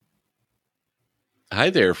Hi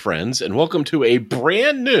there, friends, and welcome to a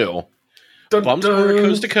brand new Dun, Bumps dun. Corner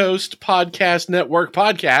Coast to Coast Podcast Network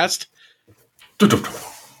podcast. Dun, dun, dun.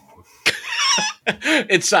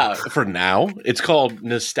 It's for now. It's called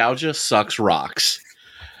Nostalgia Sucks Rocks.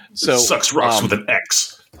 So Sucks rocks with an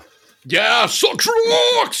X. Yeah, sucks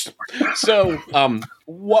rocks. So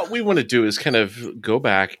what we want to do is kind of go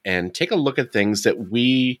back and take a look at things that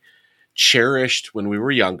we cherished when we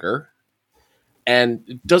were younger.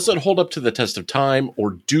 And does it hold up to the test of time,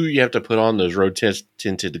 or do you have to put on those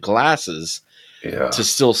rose-tinted glasses to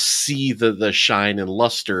still see the shine and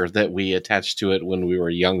luster that we attached to it when we were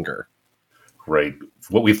younger? Right.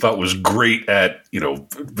 What we thought was great at,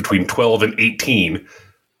 between 12 and 18,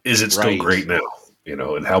 is it still great now?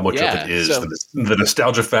 And how much of it is the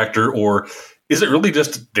nostalgia factor, or is it really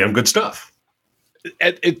just damn good stuff?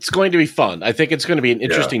 It's going to be fun. I think it's going to be an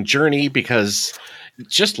interesting journey because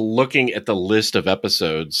just looking at the list of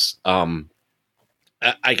episodes,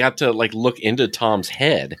 I got to look into Tom's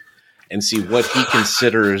head and see what he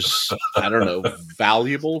considers,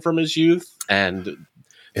 valuable from his youth and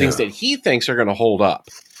things that he thinks are going to hold up.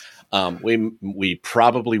 We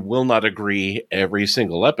probably will not agree every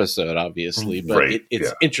single episode, obviously, but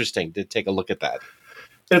it's interesting to take a look at that.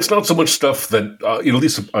 And it's not so much stuff that, at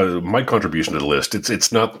least my contribution to the list,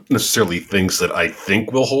 it's not necessarily things that I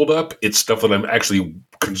think will hold up. It's stuff that I'm actually,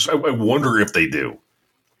 I wonder if they do.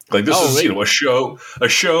 Like this is, a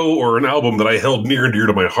show or an album that I held near and dear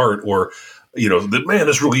to my heart, or, that man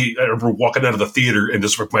is really, I remember walking out of the theater and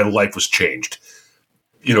just my life was changed,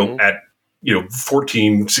 at,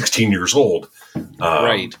 14, 16 years old.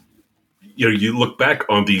 Right. You look back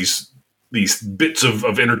on these bits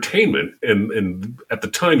of entertainment, and at the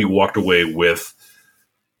time you walked away with,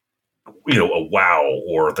 a wow,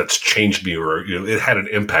 or that's changed me, or it had an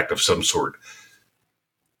impact of some sort.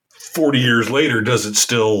 40 years later, does it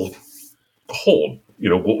still hold?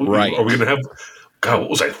 Are we going to have? God, what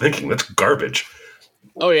was I thinking? That's garbage.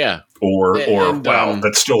 Oh yeah. Or wow,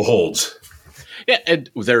 that still holds. Yeah, and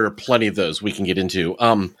there are plenty of those we can get into.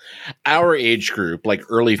 Our age group,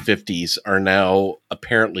 early 50s, are now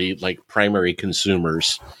apparently primary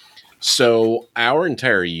consumers. So our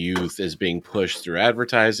entire youth is being pushed through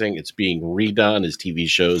advertising. It's being redone as TV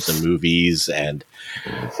shows and movies, and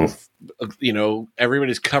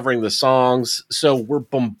everybody's covering the songs. So we're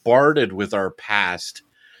bombarded with our past.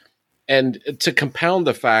 And to compound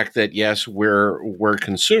the fact that yes, we're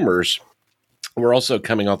consumers, we're also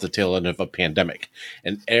coming off the tail end of a pandemic,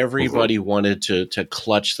 and everybody wanted to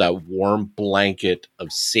clutch that warm blanket of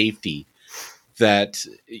safety that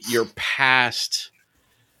your past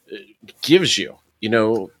gives you.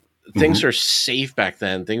 Things are safe back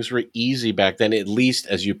then. Things were easy back then, at least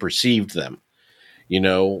as you perceived them.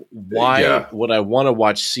 Why would I want to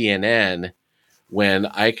watch CNN when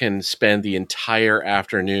I can spend the entire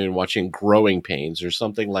afternoon watching Growing Pains or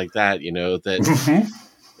something like that,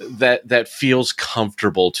 that feels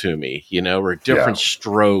comfortable to me, or Different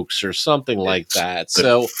Strokes or something like that.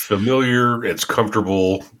 So familiar, it's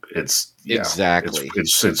comfortable. It's exactly.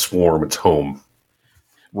 It's warm. It's home.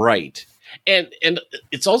 Right. And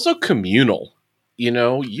it's also communal.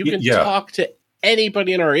 You can talk to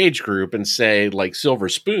anybody in our age group and say Silver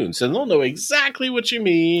Spoons, and they'll know exactly what you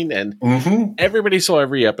mean. And everybody saw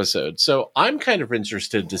every episode. So I'm kind of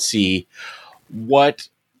interested to see what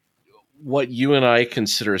you and I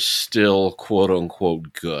consider still quote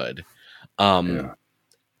unquote good.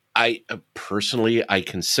 I personally, I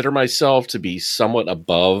consider myself to be somewhat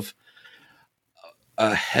above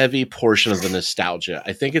a heavy portion of the nostalgia.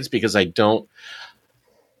 I think it's because I don't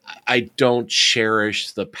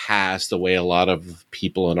cherish the past the way a lot of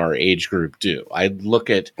people in our age group do. I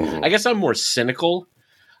look at, I guess I'm more cynical.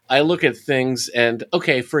 I look at things and,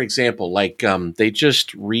 okay, for example, they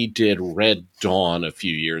just redid Red Dawn a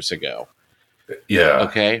few years ago. Yeah.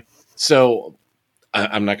 Okay. So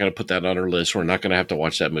I'm not going to put that on our list. We're not going to have to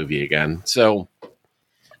watch that movie again. So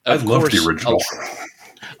I love the original.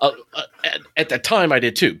 At the time I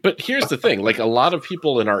did too. But here's the thing. A lot of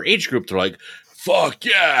people in our age group, they're like, fuck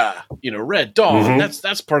yeah. Red Dawn.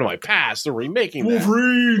 That's part of my past. They're remaking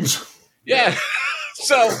Wolverines. That. Yeah.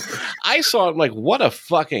 So I saw it what a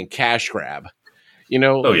fucking cash grab.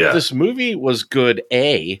 This movie was good,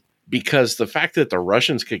 because the fact that the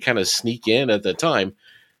Russians could kind of sneak in at the time,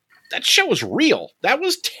 that show was real. That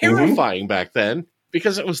was terrifying back then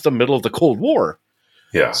because it was the middle of the Cold War.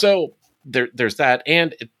 Yeah. So there's that.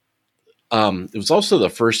 And it was also the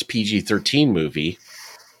first PG-13 movie.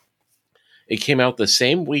 It came out the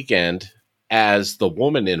same weekend as The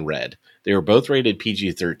Woman in Red. They were both rated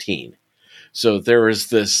PG-13. So there was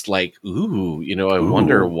this like, ooh, I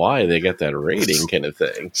wonder why they got that rating kind of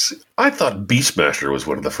thing. I thought Beastmaster was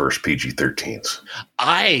one of the first PG-13s.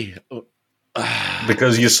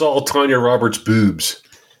 Because you saw Tanya Roberts' boobs.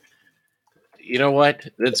 You know what?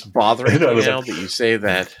 It's bothering me now that you say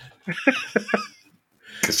that.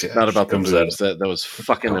 Not about the boobs. That was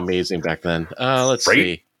fucking amazing back then. Let's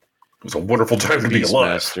see. It was a wonderful time to be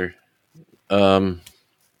alive.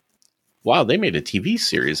 Wow, they made a TV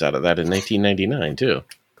series out of that in 1999 too.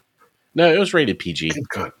 No, it was rated PG.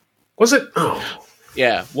 God. Was it? Oh.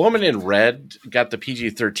 Yeah, Woman in Red got the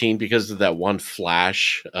PG-13 because of that one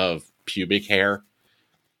flash of pubic hair.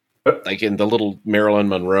 Like in the little Marilyn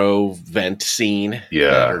Monroe vent scene.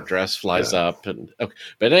 Yeah. Her dress flies up. Okay.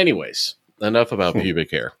 But anyways, enough about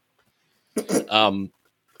pubic hair.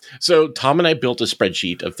 So Tom and I built a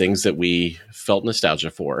spreadsheet of things that we felt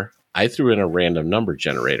nostalgia for. I threw in a random number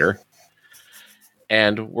generator.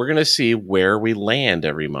 And we're going to see where we land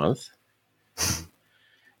every month.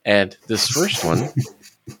 And this first one,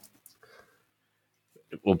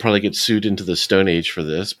 we'll probably get sued into the Stone Age for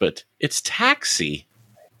this, but it's Taxi.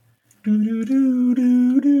 Doesn't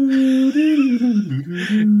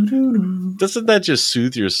that just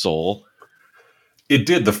soothe your soul? It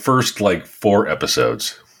did the first, 4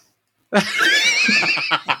 episodes. And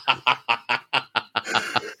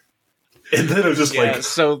then I was just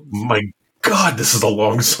my God, this is a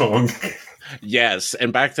long song. Yes,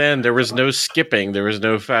 and back then there was no skipping, there was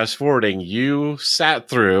no fast forwarding. You sat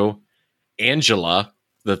through Angela,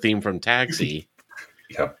 the theme from Taxi,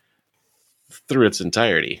 through its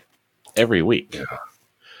entirety every week. Yeah.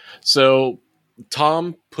 So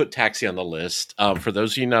Tom put Taxi on the list. For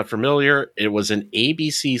those of you not familiar, it was an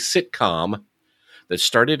ABC sitcom that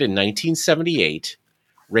started in 1978,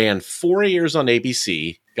 ran 4 years on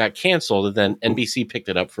ABC, got canceled, and then NBC picked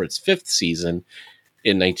it up for its 5th season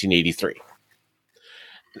in 1983.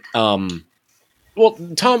 Well,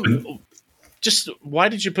 Tom, just why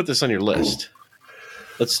did you put this on your list?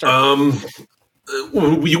 Let's start.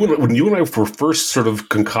 When you and I were first sort of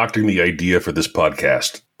concocting the idea for this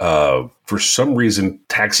podcast, for some reason,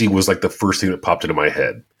 Taxi was the first thing that popped into my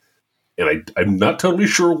head. And I'm not totally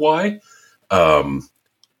sure why.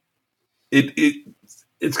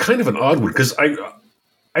 It's kind of an odd one because I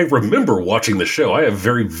remember watching the show. I have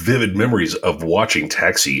very vivid memories of watching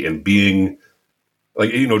Taxi and being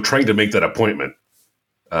trying to make that appointment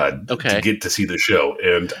to get to see the show.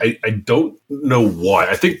 And I don't know why.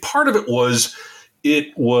 I think part of it was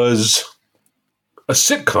a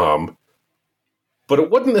sitcom, but it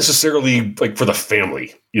wasn't necessarily for the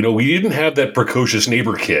family. We didn't have that precocious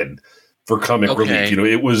neighbor kid for comic relief.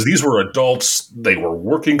 These were adults. They were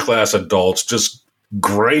working class adults just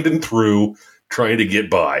grinding through, trying to get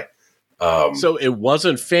by. So it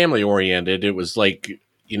wasn't family oriented. It was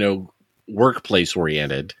workplace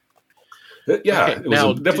oriented. Yeah, it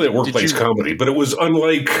was definitely a workplace comedy, but it was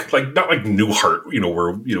unlike not like Newhart,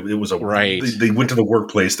 where it was they went to the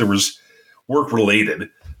workplace. There was work related.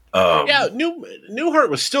 Newhart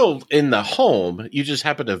was still in the home. You just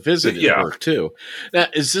happened to visit his work too. Now,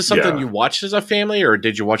 is this something you watched as a family, or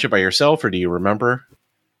did you watch it by yourself, or do you remember?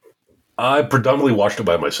 I predominantly watched it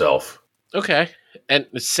by myself. Okay, and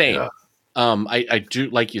same. Yeah. I do,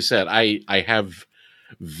 like you said, I have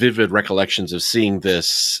vivid recollections of seeing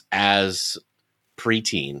this as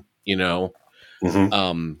preteen.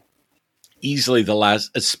 Easily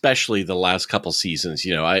especially the last couple seasons.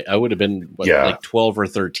 I would have been 12 or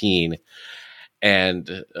 13,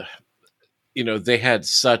 and they had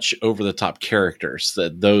such over the top characters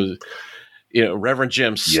that those Reverend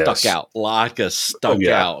Jim stuck out, Latka stuck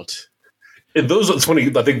out. And it's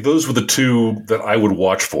funny. I think those were the two that I would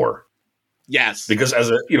watch for. Yes, because as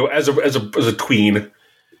a tween,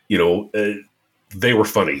 they were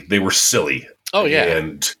funny. They were silly. Oh yeah,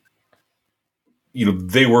 and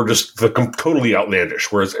they were just totally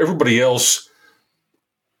outlandish. Whereas everybody else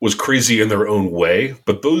was crazy in their own way.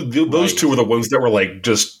 But those two were the ones that were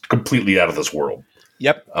just completely out of this world.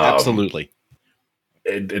 Yep, absolutely.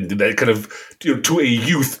 And that kind of to a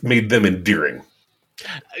youth made them endearing.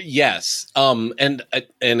 Yes. And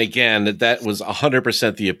again, that was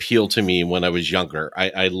 100% the appeal to me when I was younger.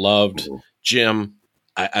 I loved Jim.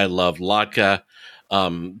 I loved Latka.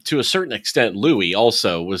 To a certain extent, Louis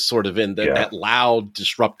also was sort of in that loud,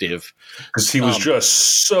 disruptive. Because he was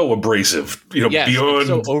just so abrasive, beyond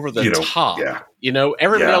so over the top. Yeah.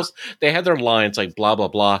 Everybody else, they had their lines like blah blah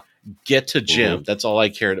blah. Get to Jim. Mm-hmm. That's all I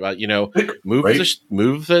cared about.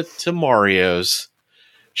 Move it to Mario's.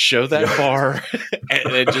 Show that bar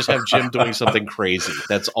and just have Jim doing something crazy.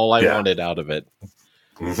 That's all I wanted out of it.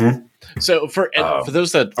 Mm-hmm. So for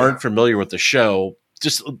those that aren't familiar with the show,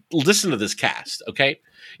 just listen to this cast, okay?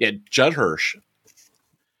 You had Judd Hirsch.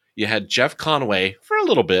 You had Jeff Conway for a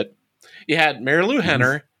little bit. You had Mary Lou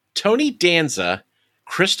Henner, Tony Danza,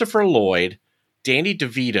 Christopher Lloyd, Danny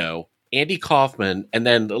DeVito, Andy Kaufman, and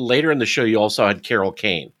then later in the show, you also had Carol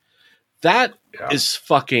Kane. That is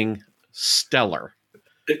fucking stellar.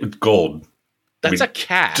 It's gold. That's a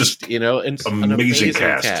cast, just and an amazing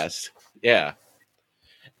cast. Yeah.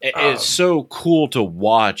 It's so cool to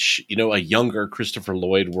watch, a younger Christopher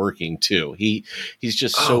Lloyd working too. He's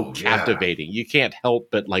just so captivating. You can't help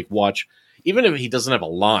but watch, even if he doesn't have a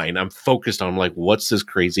line. I'm focused on what's this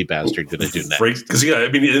crazy bastard going to do next? Because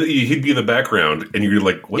he'd be in the background, and you're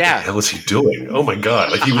like, what the hell is he doing? Oh my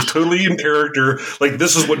god! He was totally in character.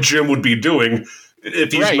 This is what Jim would be doing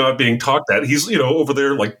if he's not being talked at. He's over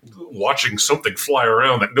there watching something fly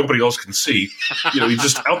around that nobody else can see. He's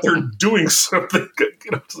just out there doing something.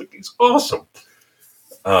 It's he's awesome.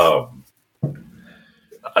 I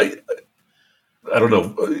don't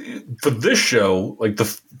know. For this show, the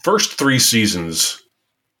first 3 seasons,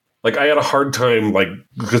 I had a hard time,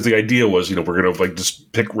 because the idea was, we're going to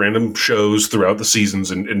just pick random shows throughout the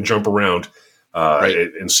seasons and jump around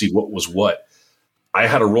and see what was what. I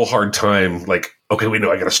had a real hard time, okay, wait, no,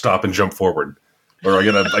 I got to stop and jump forward. Or I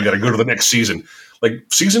gotta go to the next season.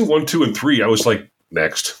 Season 1, 2, and 3, I was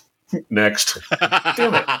next.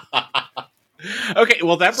 Damn it. Okay,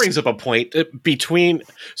 well, that brings up a point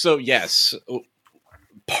So yes,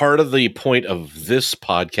 part of the point of this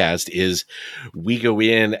podcast is we go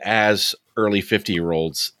in as early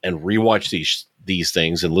 50-year-olds and rewatch these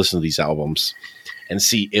things and listen to these albums and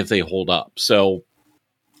see if they hold up. So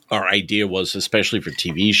our idea was, especially for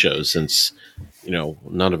TV shows, since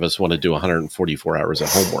none of us want to do 144 hours of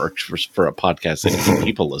homework for a podcast that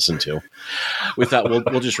people listen to. We thought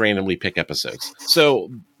we'll just randomly pick episodes.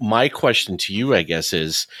 So my question to you, I guess,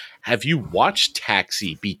 is: have you watched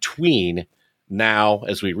Taxi between now,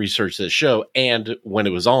 as we research this show, and when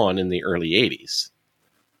it was on in the early 80s?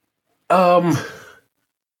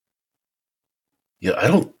 Yeah,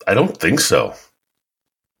 I don't think so.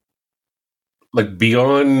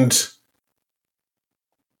 Beyond,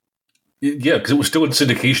 because it was still in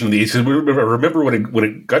syndication in the 80s. I remember when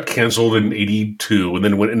it got canceled in 82 and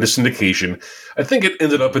then went into syndication. I think it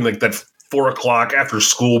ended up in that 4 o'clock after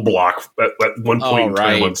school block at one point in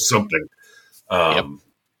time on something.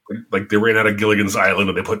 They ran out of Gilligan's Island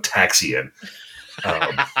and they put Taxi in.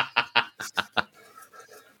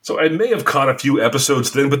 So I may have caught a few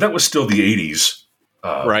episodes then, but that was still the 80s.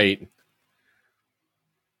 Right.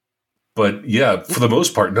 But yeah, for the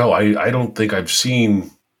most part, no, I don't think I've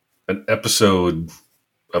seen an episode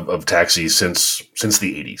of Taxi since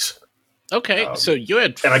the 80s. Okay, so you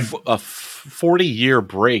had a 40-year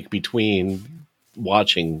break between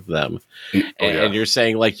watching them, and you're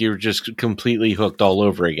saying you're just completely hooked all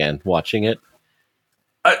over again watching it.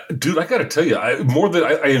 Dude, I got to tell you,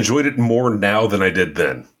 I enjoyed it more now than I did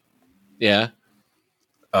then. Yeah.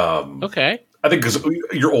 Okay. I think because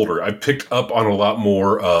you're older, I picked up on a lot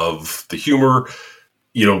more of the humor,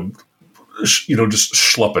 just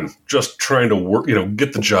schlepping, just trying to work,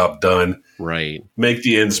 get the job done, right? Make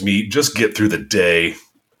the ends meet, just get through the day,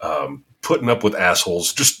 putting up with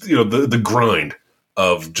assholes, just the grind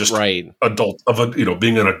of just adult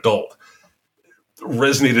being an adult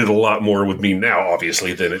resonated a lot more with me now,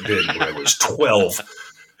 obviously, than it did when I was 12.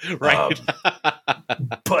 Right.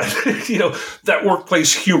 But that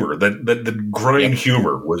workplace humor, that grind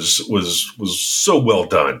humor was so well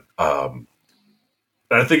done. And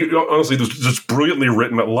I think honestly, it was just brilliantly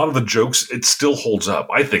written. A lot of the jokes, it still holds up.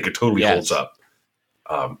 I think it totally holds up.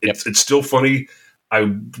 It's still funny.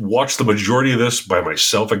 I watched the majority of this by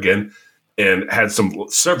myself again and had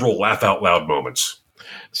several laugh out loud moments.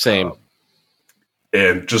 Same.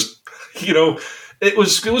 And just, it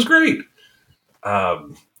was great.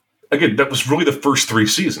 Again, that was really the first 3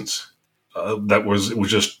 seasons. It was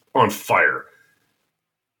just on fire.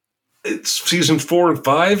 It's season 4 and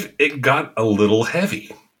 5. It got a little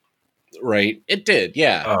heavy. Right. It did.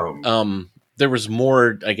 Yeah. There was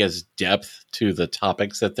more, I guess, depth to the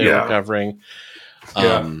topics that they were covering.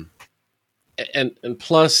 And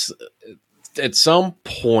plus, at some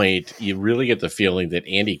point, you really get the feeling that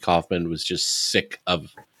Andy Kaufman was just sick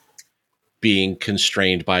of being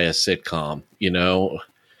constrained by a sitcom,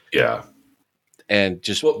 Yeah. And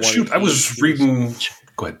just I was reading.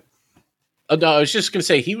 Go ahead. Oh, no, I was just going to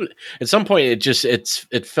say at some point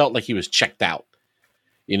it felt like he was checked out.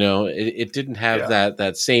 It didn't have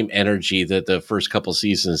that same energy that the first couple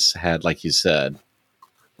seasons had, like you said.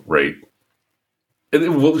 Right.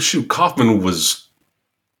 And Kaufman was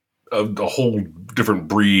a whole different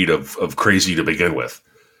breed of crazy to begin with.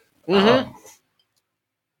 Mm-hmm.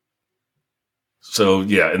 So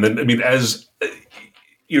yeah, and then I mean, as from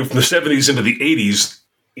the 70s into the 80s,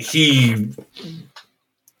 he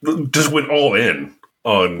just went all in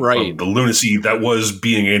on the lunacy that was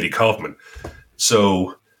being Andy Kaufman.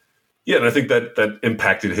 So yeah, and I think that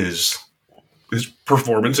impacted his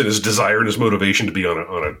performance and his desire and his motivation to be on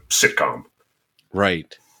a sitcom.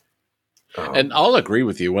 Right. And I'll agree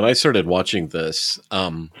with you. When I started watching this,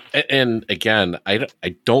 and again, I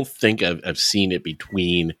don't think I've seen it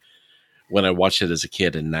between when I watched it as a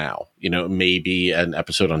kid and now. Maybe an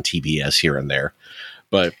episode on TBS here and there,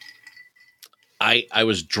 but I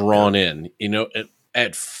was drawn in.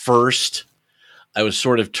 At first, I was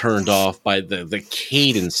sort of turned off by the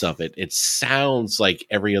cadence of it. It sounds like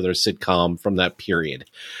every other sitcom from that period.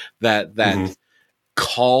 That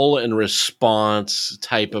call and response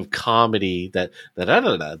type of comedy that and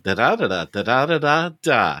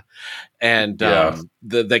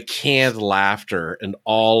the canned laughter and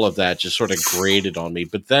all of that just sort of grated on me.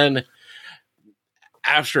 But then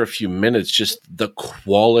after a few minutes, just the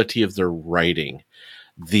quality of their writing,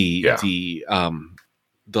 the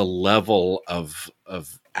level of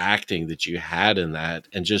acting that you had in that,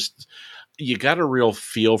 and just you got a real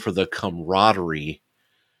feel for the camaraderie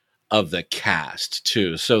of the cast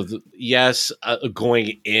too. So yes,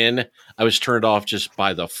 going in, I was turned off just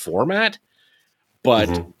by the format,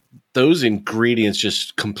 but those ingredients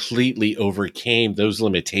just completely overcame those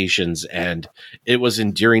limitations, and it was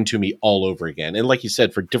endearing to me all over again. And like you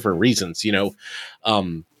said, for different reasons,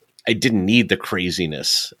 I didn't need the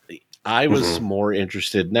craziness. I was more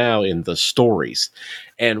interested now in the stories.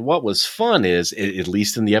 And what was fun is, at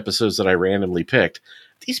least in the episodes that I randomly picked,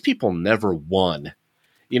 these people never won.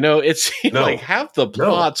 It seemed like half the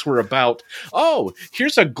plots were about,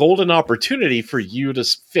 here's a golden opportunity for you to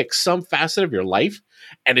fix some facet of your life,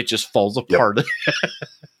 and it just falls apart.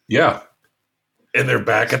 Yeah. And they're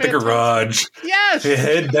back at the garage. Yes.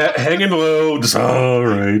 Head hanging low. Just, all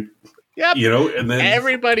right. Yep. And then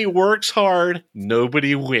everybody works hard.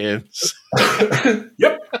 Nobody wins.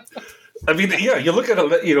 Yep. I mean, yeah, you look at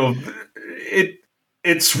it,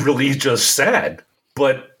 it's really just sad,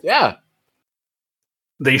 but yeah.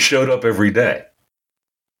 They showed up every day,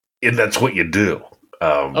 and that's what you do.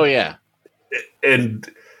 Yeah. And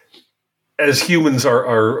as humans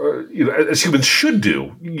as humans should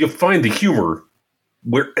do, you find the humor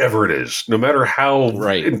wherever it is, no matter how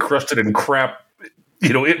encrusted in crap,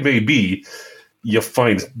 it may be. You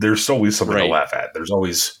find there's always something to laugh at. There's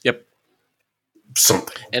always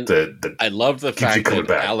something. And I love the fact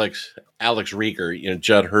that Alex Rieger,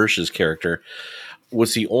 Judd Hirsch's character,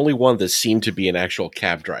 was the only one that seemed to be an actual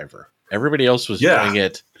cab driver. Everybody else was doing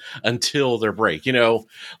it until their break.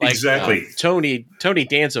 Exactly. Tony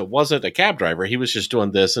Danza wasn't a cab driver. He was just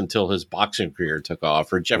doing this until his boxing career took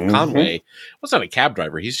off. Or Jeff Conway wasn't a cab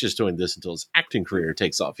driver. He's just doing this until his acting career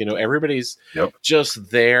takes off. Everybody's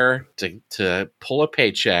just there to pull a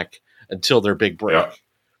paycheck until their big break. Yep.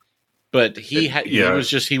 But he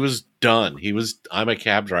was done. I'm a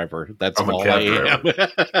cab driver. That's all I am.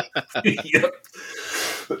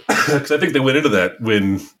 Because I think they went into that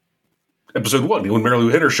when episode 1, when Mary Lou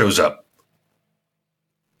Henner shows up.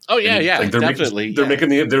 Oh yeah, they're definitely. They're making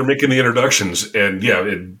the introductions, and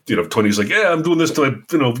Tony's like, yeah, I'm doing this till I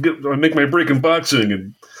make my break in boxing,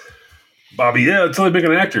 and Bobby, until I make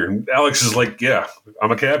an actor, and Alex is like, yeah,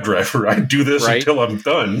 I'm a cab driver. I do this until I'm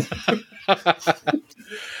done.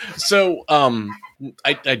 So,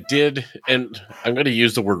 I did, and I'm going to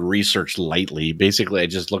use the word research lightly. Basically, I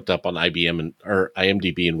just looked up on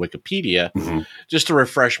IMDb and Wikipedia just to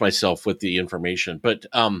refresh myself with the information. But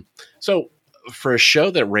so for a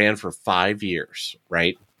show that ran for 5 years,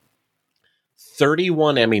 right?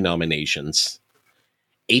 31 Emmy nominations,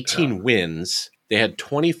 18 wins. They had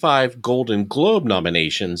 25 Golden Globe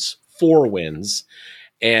nominations, 4 wins,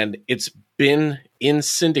 and it's been in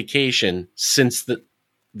syndication since the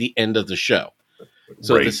end of the show.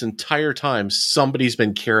 So this entire time, somebody's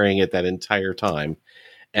been carrying it that entire time.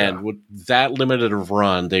 And with that limited of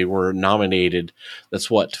run, they were nominated. That's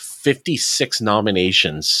 56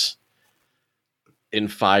 nominations in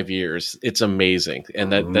 5 years. It's amazing.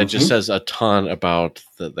 And that just says a ton about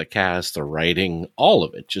the cast, the writing, all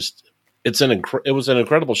of it. Just, it was an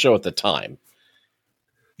incredible show at the time.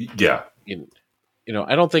 Yeah.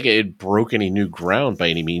 I don't think it broke any new ground by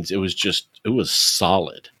any means. It was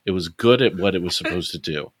solid. It was good at what it was supposed to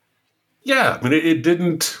do. Yeah, I mean, it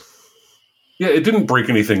didn't. Yeah, it didn't break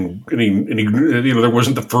anything. There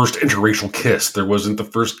wasn't the first interracial kiss. There wasn't the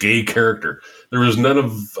first gay character. There was none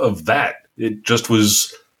of that. It just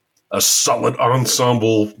was a solid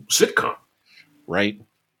ensemble sitcom. Right.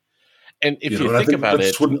 And if you think about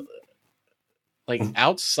it,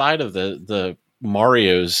 outside of the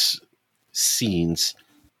Mario's scenes,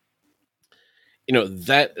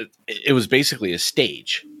 that it was basically a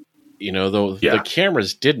stage. The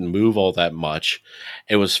cameras didn't move all that much.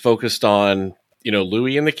 It was focused on,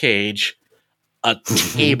 Louis in the cage, a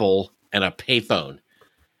table, and a payphone.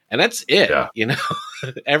 And that's it. Yeah.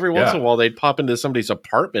 Every once in a while they'd pop into somebody's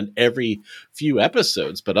apartment every few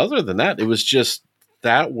episodes. But other than that, it was just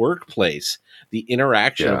that workplace, the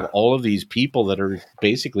interaction of all of these people that are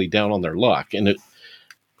basically down on their luck. And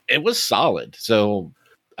it was solid. So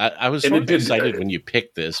I was sort of excited when you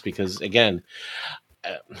picked this because, again,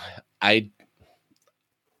 I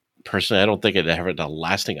don't think it had a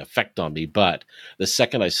lasting effect on me, but the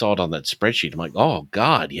second I saw it on that spreadsheet, I'm like, oh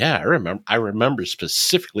God, yeah, I remember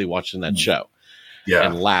specifically watching that show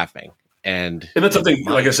and laughing. And that's something,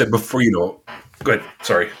 like I said before, go ahead.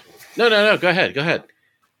 Sorry. No, go ahead.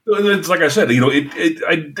 It's like I said, it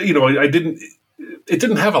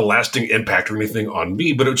didn't have a lasting impact or anything on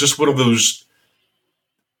me, but it was just one of those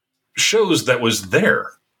shows that was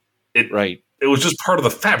there. It was just part of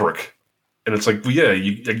the fabric. And it's like, well, yeah,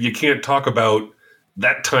 you can't talk about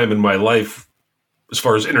that time in my life as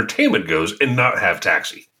far as entertainment goes and not have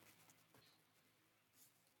Taxi.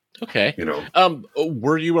 Okay.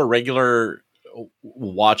 Were you a regular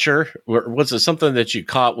watcher? Was it something that you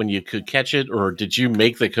caught when you could catch it, or did you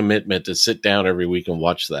make the commitment to sit down every week and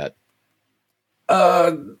watch that?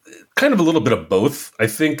 Kind of a little bit of both. I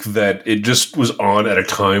think that it just was on at a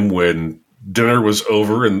time when dinner was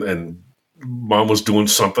over and Mom was doing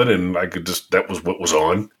something, and that was what was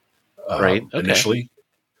on initially.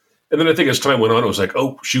 And then I think as time went on, it was like,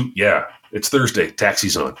 oh, shoot, yeah, it's Thursday.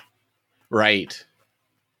 Taxi's on. Right.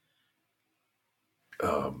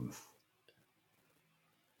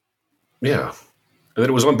 Yeah. And then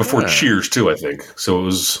it was on before Cheers, too, I think. So it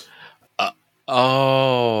was...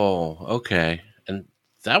 okay. And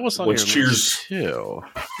that was on your Cheers list, too.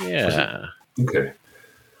 Yeah. Okay.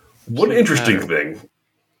 One interesting thing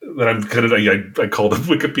that I'm kind of... I called up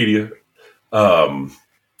Wikipedia.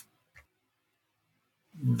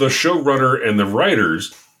 The showrunner and the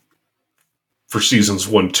writers for seasons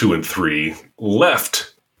 1, 2, and 3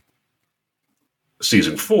 left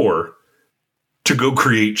season 4 to go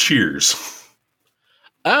create Cheers.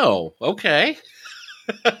 Oh, okay.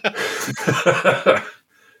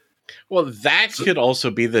 Well, that could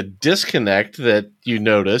also be the disconnect that you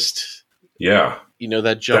noticed. Yeah.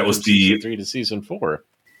 That jump from season 3 to season 4.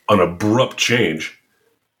 An abrupt change.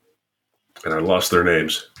 And I lost their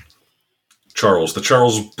names. The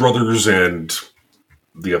Charles brothers and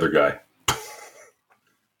the other guy.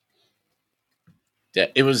 Yeah,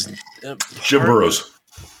 it was... Jim Burrows.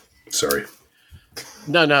 Sorry.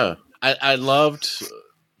 No. I loved,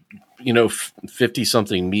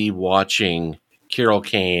 50-something me watching Carol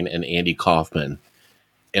Kane and Andy Kaufman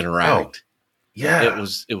interact. Oh, yeah.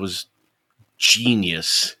 It was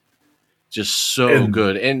genius. Just so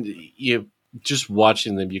good. And you just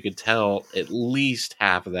watching them, you could tell at least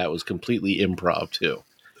half of that was completely improv too.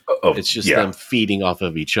 It's just them feeding off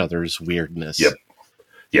of each other's weirdness. Yep.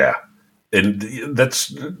 Yeah. And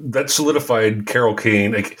that solidified Carol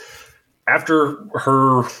Kane. Like after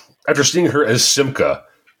seeing her as Simca,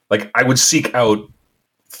 like I would seek out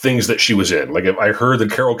things that she was in. Like if I heard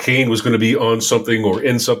that Carol Kane was going to be on something or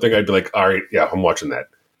in something, I'd be like, all right, yeah, I'm watching that.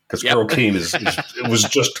 Because Carol Kane it was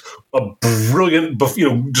just a brilliant,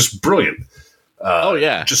 just brilliant.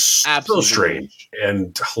 Just absolutely. So strange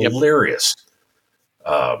and hilarious.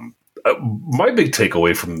 My big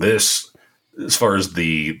takeaway from this, as far as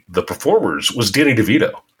the performers, was Danny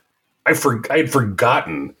DeVito. I had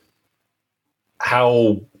forgotten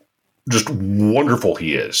how just wonderful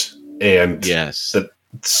he is, and that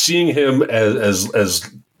seeing him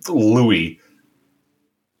as Louis,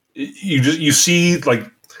 you see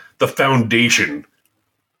like the foundation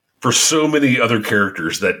for so many other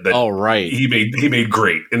characters that he made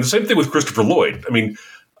great. And the same thing with Christopher Lloyd. I mean,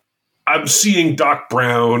 I'm seeing Doc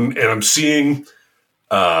Brown, and I'm seeing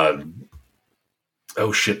the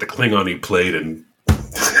Klingon he played in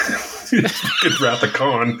Wrath of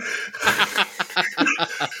Khan.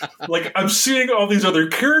 Like I'm seeing all these other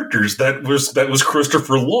characters that was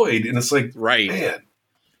Christopher Lloyd, and it's like, man,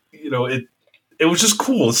 it was just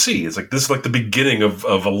cool to see. It's like this is like the beginning of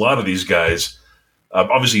a lot of these guys.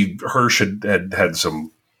 Obviously, Hirsch had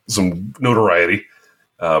some notoriety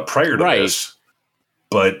prior to this,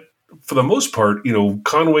 but for the most part,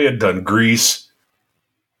 Conway had done Grease.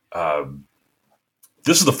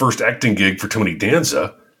 This is the first acting gig for Tony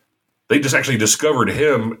Danza. They just actually discovered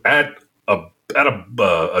him at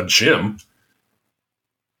a gym.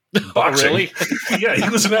 Boxing. Really? Yeah, he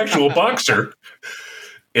was an actual boxer.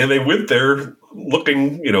 And they went there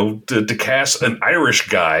looking, to cast an Irish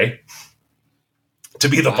guy to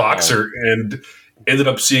be the boxer, and ended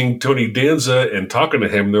up seeing Tony Danza and talking to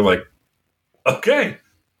him. They're like, okay,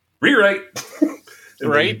 rewrite.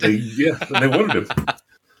 Right? They wanted him.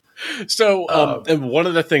 So, and one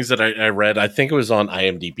of the things that I read, I think it was on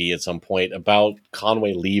IMDb at some point, about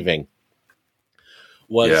Conway leaving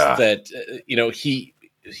was that,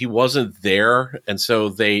 he wasn't there. And so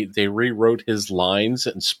they rewrote his lines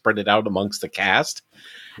and spread it out amongst the cast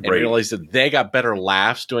and realized that they got better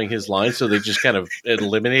laughs doing his lines. So they just kind of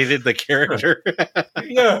eliminated the character.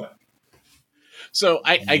 Yeah. So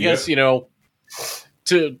I guess,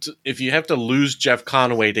 to if you have to lose Jeff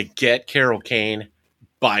Conway to get Carol Kane,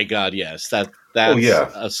 by God, yes, that's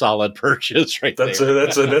a solid purchase right there.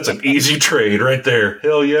 That's an easy trade right there.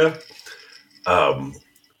 Hell yeah.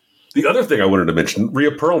 The other thing I wanted to mention,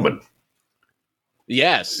 Rhea Perlman.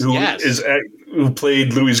 Yes, who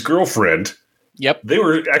played Louis' girlfriend. Yep. They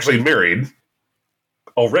were actually married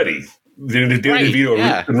already. Danny DeVito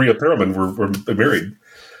and Rhea Perlman were married.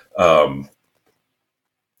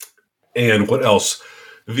 And what else?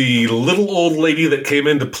 The little old lady that came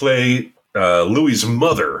in to play Louis'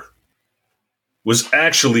 mother was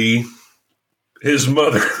actually his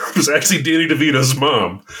mother. Was actually Danny DeVito's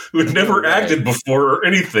mom, who had never acted before or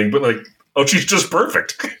anything, but like, oh, she's just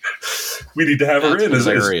perfect. We need to have her in as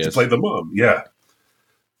to play the mom. Yeah.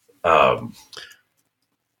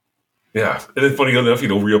 Yeah. And then funny enough,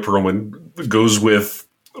 Rhea Perlman goes with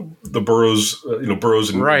the Burroughs and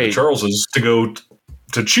the Charleses to go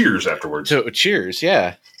to Cheers afterwards. To Cheers,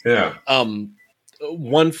 yeah. Yeah.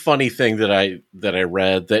 One funny thing that I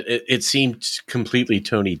read that it seemed completely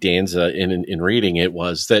Tony Danza in reading it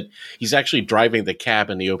was that he's actually driving the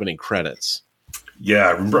cab in the opening credits. Yeah,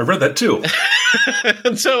 I read that too.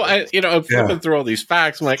 And so I'm flipping through all these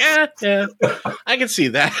facts. I'm like, yeah, I can see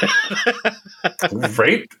that.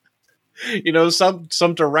 Right?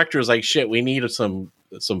 Some directors like, shit, we need some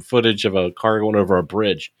footage of a car going over a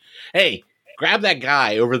bridge. Hey, grab that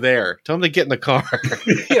guy over there. Tell him to get in the car.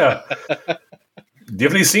 Yeah. Do you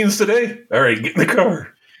have any scenes today? All right, get in the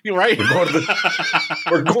car. You're right.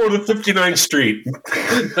 We're going to 59th Street.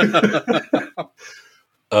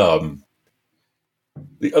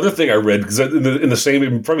 The other thing I read, because in the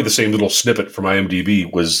same, probably the same little snippet from IMDb,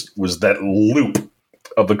 was that loop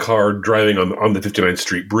of the car driving on the 59th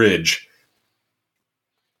Street bridge.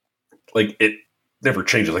 Like, it never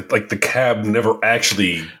changes. Like the cab never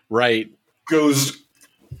actually goes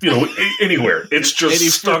anywhere. It's just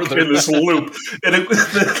stuck in this loop. And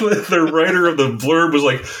the writer of the blurb was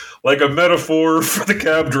like a metaphor for the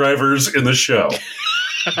cab drivers in the show.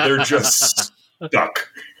 They're just stuck.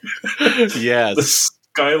 Yes. The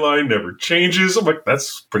skyline never changes. I'm like,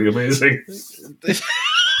 that's pretty amazing.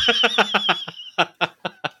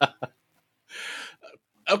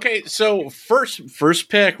 Okay, so first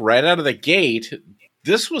pick right out of the gate,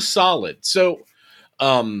 this was solid. So,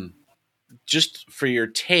 just for your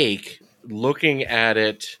take, looking at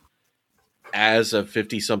it as a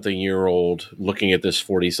 50-something-year-old, looking at this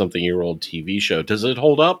 40-something-year-old TV show, does it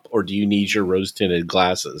hold up, or do you need your rose-tinted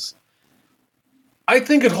glasses? I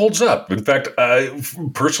think it holds up. In fact,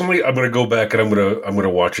 personally, I'm going to go back and I'm going to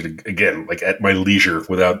watch it again, like at my leisure,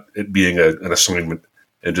 without it being an assignment,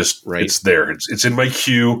 and just it's there. It's in my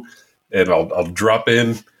queue, and I'll drop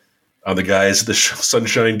in on the guys at the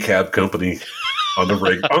Sunshine Cab Company on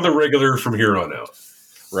the regular from here on out.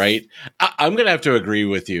 Right. I'm going to have to agree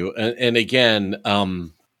with you. And again,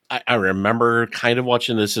 I remember kind of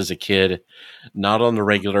watching this as a kid, not on the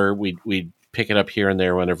regular. We'd pick it up here and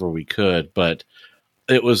there whenever we could, but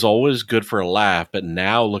it was always good for a laugh. But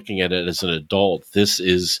now looking at it as an adult, this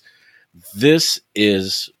is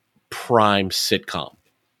prime sitcom.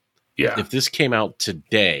 Yeah. If this came out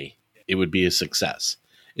today, it would be a success.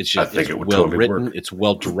 It's well totally written. Work. It's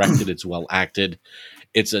well directed. It's well acted.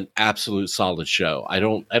 It's an absolute solid show. I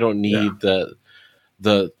don't need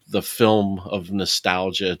the film of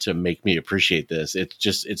nostalgia to make me appreciate this.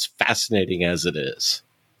 It's fascinating as it is.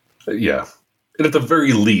 Yeah. And at the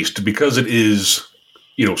very least, because it is,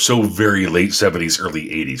 so very late 70s, early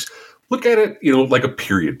 80s, look at it, like a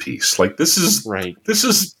period piece. Like this is This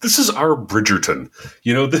is our Bridgerton.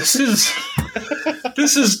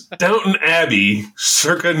 This is Downton Abbey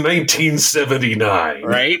circa 1979.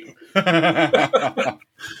 Right?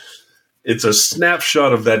 It's a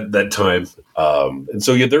snapshot of that time. And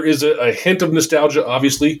so there is a hint of nostalgia,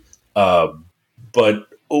 obviously. But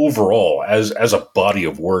overall, as a body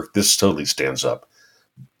of work, this totally stands up.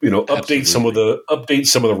 Update some of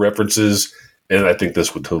the references, and I think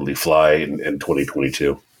this would totally fly in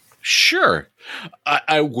 2022. Sure.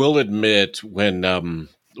 I will admit when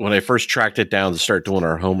when I first tracked it down to start doing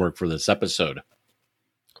our homework for this episode,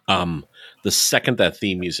 the second that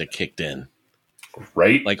theme music kicked in,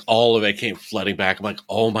 right? like all of it came flooding back. I'm like,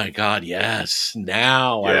 oh my God, yes.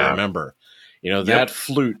 Now I remember. That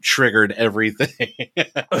flute triggered everything.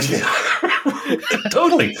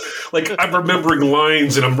 Totally. Like, I'm remembering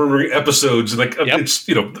lines and I'm remembering episodes. And like, it's,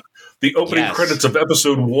 the opening credits of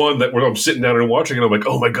episode 1 where I'm sitting down and watching and I'm like,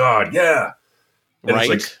 oh my God, yeah. And it's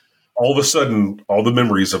like, all of a sudden, all the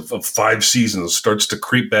memories of 5 seasons starts to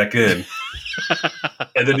creep back in.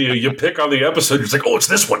 And then you pick on the episode, it's like, oh, it's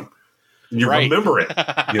this one. And you remember it,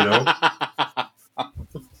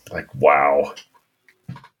 Like, wow.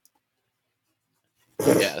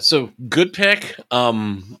 Yeah, so good pick.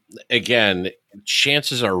 Again,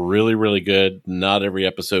 chances are really, really good. Not every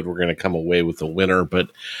episode we're going to come away with a winner, but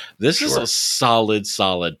this is a solid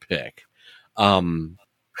pick.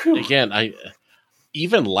 Again, I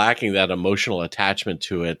even lacking that emotional attachment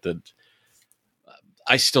to it, that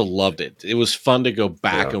I still loved it. It was fun to go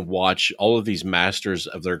back and watch all of these masters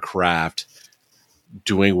of their craft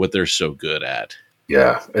doing what they're so good at.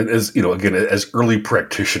 Yeah, and as again, as early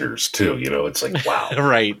practitioners too, it's like, wow.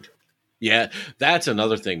 Right. Yeah, that's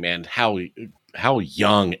another thing, man. How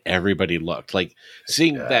young everybody looked. Like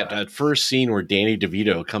seeing that first scene where Danny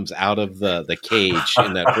DeVito comes out of the cage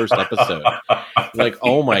in that first episode. Like,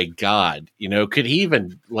 oh my God, could he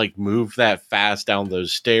even like move that fast down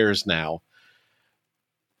those stairs now?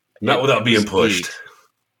 Not without being pushed.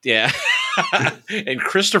 Yeah. And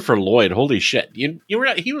Christopher Lloyd, holy shit. He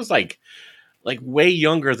was like way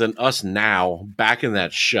younger than us now back in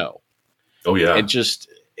that show. Oh yeah. It just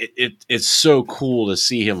it's so cool to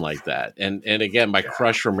see him like that. And again, my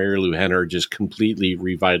crush for Mary Lou Henner just completely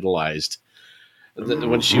revitalized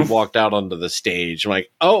when she walked out onto the stage. I'm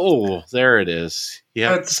like, oh, there it is.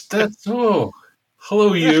 Yeah. That's hello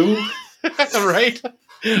you. Right?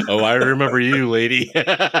 Oh, I remember you, lady.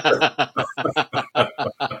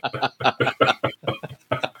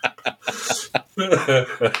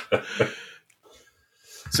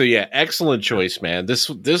 So yeah, excellent choice, man. This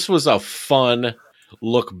was a fun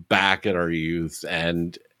look back at our youth,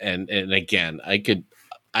 and again, I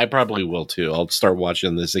probably will too. I'll start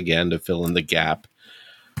watching this again to fill in the gap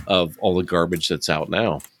of all the garbage that's out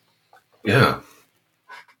now. Yeah,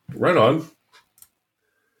 right on.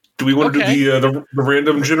 Do we want to do the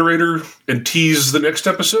random generator and tease the next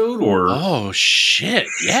episode, or oh shit,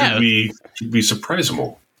 yeah, should we surprise them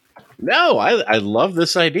all? No, I love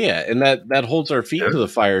this idea, and that holds our feet to the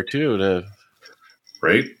fire too.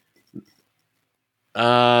 Right.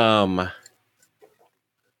 I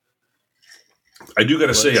do got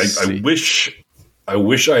to say, I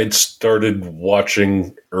wish I had started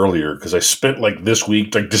watching earlier, because I spent like this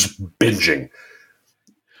week like just binging.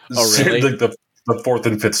 Oh, really? Like the 4th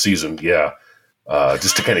and 5th season, yeah,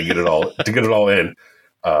 just to kind of get it all in.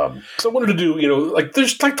 So I wanted to do,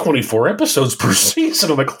 there's like 24 episodes per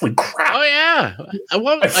season. I'm like, holy crap! Oh yeah,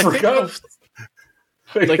 I forgot.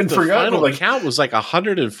 The final count was like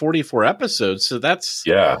 144 episodes. So that's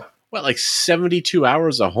like 72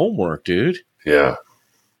 hours of homework, dude. Yeah.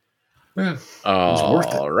 Yeah.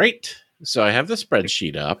 All right. So I have the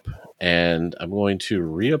spreadsheet up, and I'm going to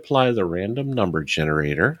reapply the random number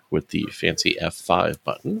generator with the fancy F5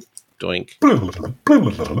 button. Doink. There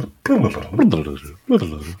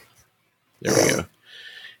we go.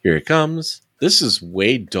 Here it comes. This is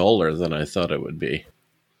way duller than I thought it would be.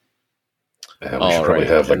 Yeah, we should probably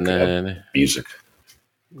have like music.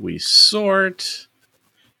 We sort.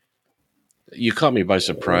 You caught me by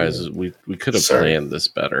surprise. We could have planned this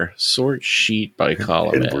better. Sort sheet by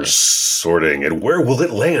column. And we're sorting. And where will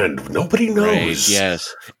it land? Nobody knows. Right,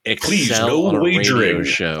 yes. Excel please, no on a wagering.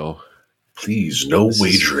 Show. Please, no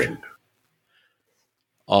wagering.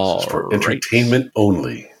 All this is for entertainment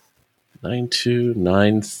only.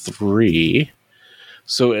 9293.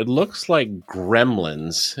 So it looks like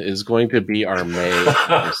Gremlins is going to be our May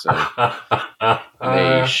episode.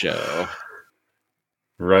 May show.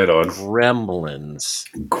 Right on. Gremlins.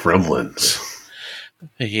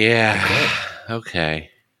 Yeah. Okay.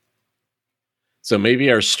 So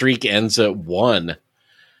maybe our streak ends at 1.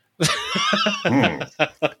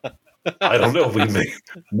 I don't know.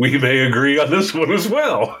 We may agree on this one as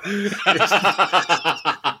well.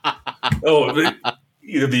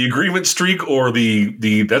 Either the agreement streak or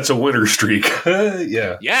the that's a winner streak.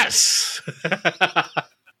 Yeah. Yes. I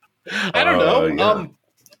don't know. Yeah.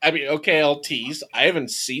 I mean, okay, I'll tease. I haven't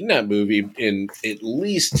seen that movie in at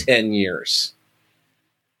least 10 years.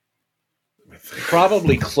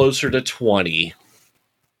 Probably closer to 20.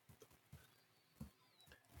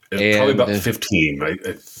 Probably about 15. I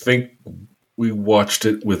think we watched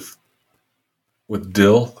it with with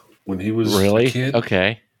Dill when he was Really? a kid.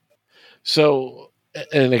 Okay. So,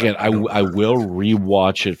 and again, I will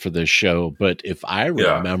rewatch it for this show, but if I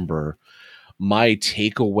remember, my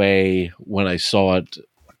takeaway when I saw it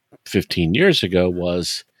 15 years ago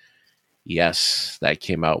was, yes, that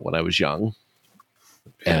came out when I was young,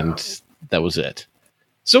 and that was it.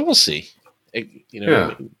 So we'll see. Who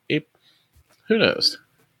knows?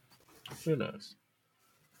 Who knows?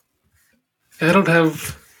 I don't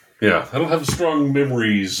have strong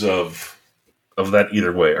memories of that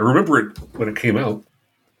either way. I remember it when it came out.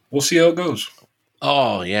 We'll see how it goes.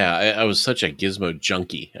 Oh yeah, I was such a Gizmo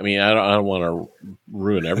junkie. I mean, I don't want to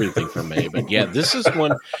ruin everything for May, but yeah, this is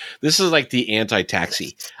like the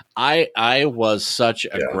anti-Taxi. I was such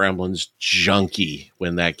a Gremlins junkie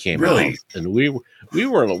when that came out, and we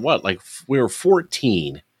were what, like we were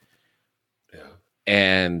 14,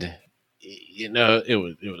 and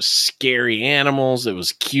it was scary animals. It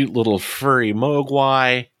was cute little furry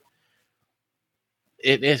Mogwai.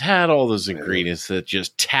 It had all those ingredients that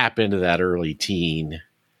just tap into that early teen.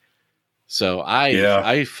 So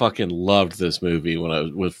I fucking loved this movie when I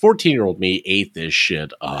was with 14-year-old me ate this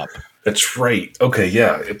shit up. That's right. Okay,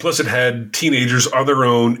 yeah. Plus it had teenagers on their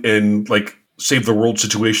own and like save the world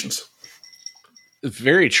situations.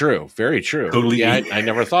 Very true. Very true. Totally. Yeah, I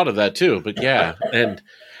never thought of that too, but yeah. And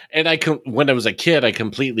when I was a kid, I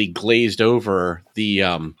completely glazed over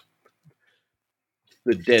the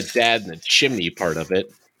dead dad in the chimney part of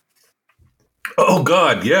it. Oh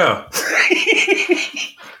God, yeah.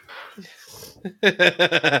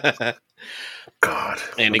 God.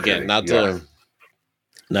 And again, not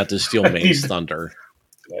to steal May's thunder.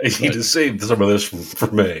 I need to save some of this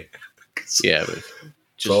for May. Yeah, but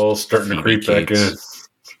it's all starting to creep back in.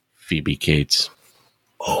 Phoebe Cates.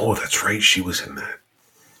 Oh, that's right. She was in that.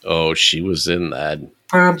 Oh, she was in that.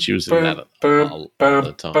 She was in that all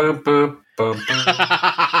the time.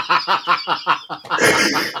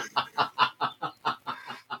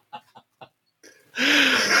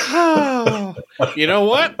 You know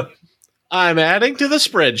what? I'm adding to the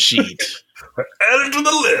spreadsheet. Added to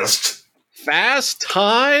the list. Fast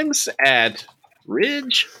Times at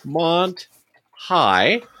Ridgemont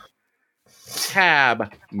High.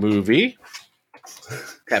 Tab movie.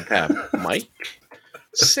 Tab. Mike.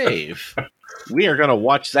 Save. We are going to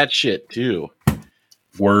watch that shit too.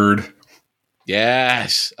 Word.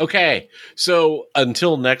 Yes. Okay. So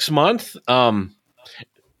until next month, I'll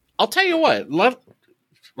tell you what.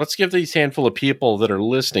 Let's give these handful of people that are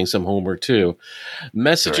listening some homework too.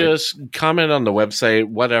 Message us, comment on the website,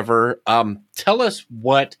 whatever. Tell us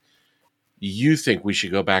what you think we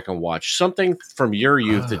should go back and watch. Something from your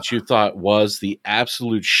youth that you thought was the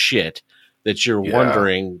absolute shit that you're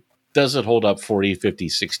wondering, does it hold up 40, 50,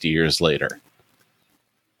 60 years later?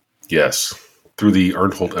 Yes. Through the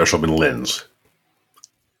Arnold Eshelman lens.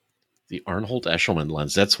 The Arnold Eshelman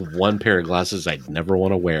lens. That's one pair of glasses I'd never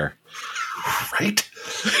want to wear. Right?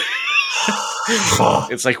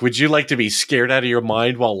 It's like, would you like to be scared out of your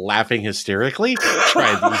mind while laughing hysterically?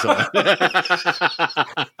 Try these on.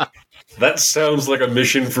 That sounds like a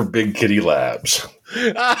mission for Big Kitty Labs.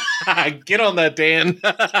 Get on that, Dan.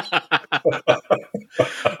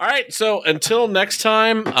 All right. So until next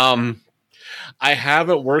time, I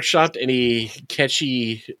haven't workshopped any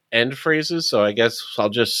catchy end phrases, so I guess I'll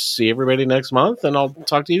just see everybody next month, and I'll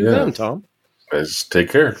talk to you then, Tom. Guys, take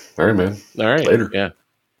care. All right, man. All right. Later. Yeah.